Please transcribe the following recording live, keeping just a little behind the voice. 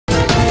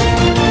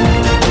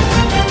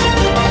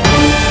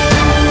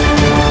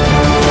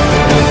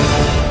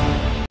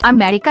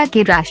America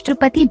के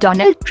राष्ट्रपति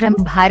Donald Trump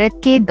Bharat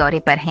के दौरे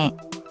पर हैं।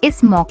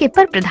 इस मौके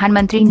पर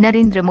प्रधानमंत्री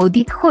नरेंद्र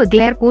मोदी खुद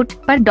एयरपोर्ट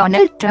पर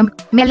डोनाल्ड ट्रंप,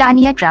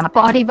 मेलानिया ट्रंप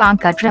और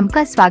इवांका ट्रंप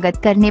का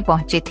स्वागत करने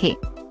पहुंचे थे।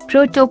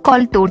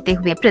 प्रोटोकॉल तोड़ते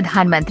हुए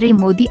प्रधानमंत्री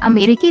मोदी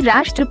अमेरिकी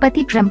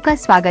राष्ट्रपति ट्रंप का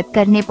स्वागत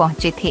करने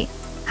पहुंचे थे।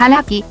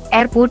 हालांकि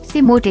एयरपोर्ट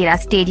से मोटेरा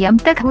स्टेडियम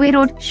तक हुए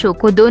रोड शो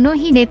को दोनों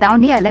ही नेताओं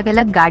ने अलग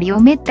अलग गाड़ियों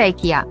में तय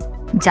किया।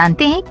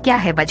 जानते हैं क्या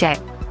है वजह?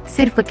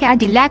 सिर्फ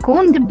कैडिलैक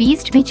ऑन द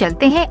बीस्ट में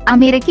चलते हैं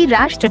अमेरिकी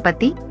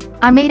राष्ट्रपति।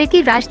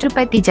 अमेरिकी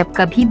राष्ट्रपति जब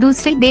कभी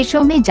दूसरे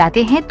देशों में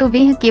जाते हैं तो वे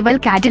केवल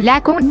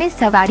कैडिलैक ऑन में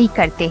सवारी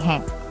करते हैं।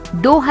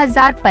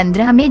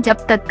 2015 में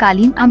जब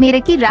तत्कालीन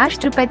अमेरिकी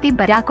राष्ट्रपति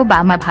बराक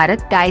ओबामा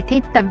भारत आए थे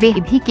तब वे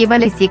भी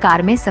केवल इसी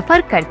कार में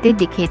सफर करते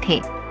दिखे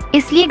थे,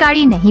 इसलिए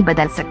गाड़ी नहीं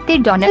बदल सकते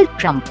डोनाल्ड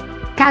ट्रंप।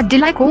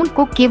 कैडिलैक ऑन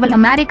को केवल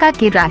अमेरिका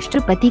के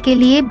राष्ट्रपति के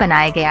लिए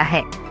बनाया गया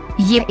है।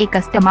 ये एक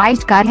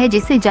कस्टमाइज्ड कार है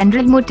जिसे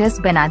जनरल मोटर्स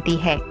बनाती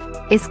है।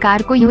 इस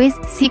कार को यूएस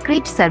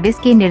सीक्रेट सर्विस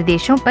के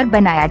निर्देशों पर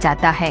बनाया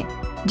जाता है,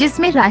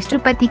 जिसमें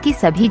राष्ट्रपति की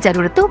सभी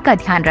जरूरतों का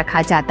ध्यान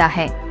रखा जाता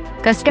है।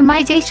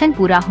 कस्टमाइजेशन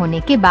पूरा होने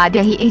के बाद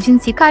यही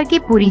एजेंसी कार की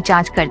पूरी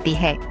जांच करती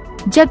है।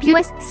 जब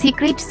यूएस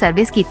सीक्रेट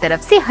सर्विस की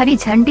तरफ से हरी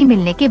झंडी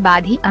मिलने के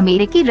बाद ही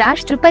अमेरिकी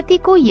राष्ट्रपति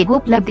को ये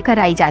उपलब्ध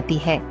कराई जाती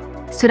है।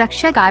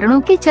 सुरक्षा कारणों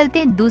के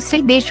चलते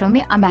दूसरे देशों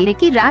में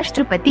अमेरिकी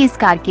राष्ट्रपति इस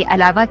कार के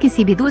अलावा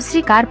किसी भी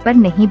दूसरी कार पर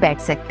नहीं बैठ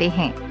सकते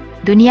हैं।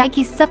 दुनिया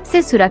की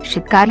सबसे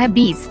सुरक्षित कार है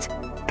बीस्ट।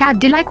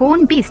 कैडिलैक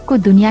ऑन बीस्ट को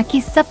दुनिया की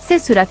सबसे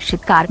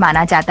सुरक्षित कार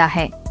माना जाता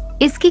है।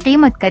 इसकी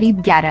कीमत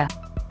करीब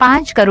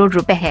 11.5 करोड़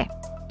रुपए है।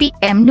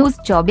 PM न्यूज़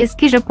 24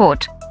 की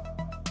रिपोर्ट।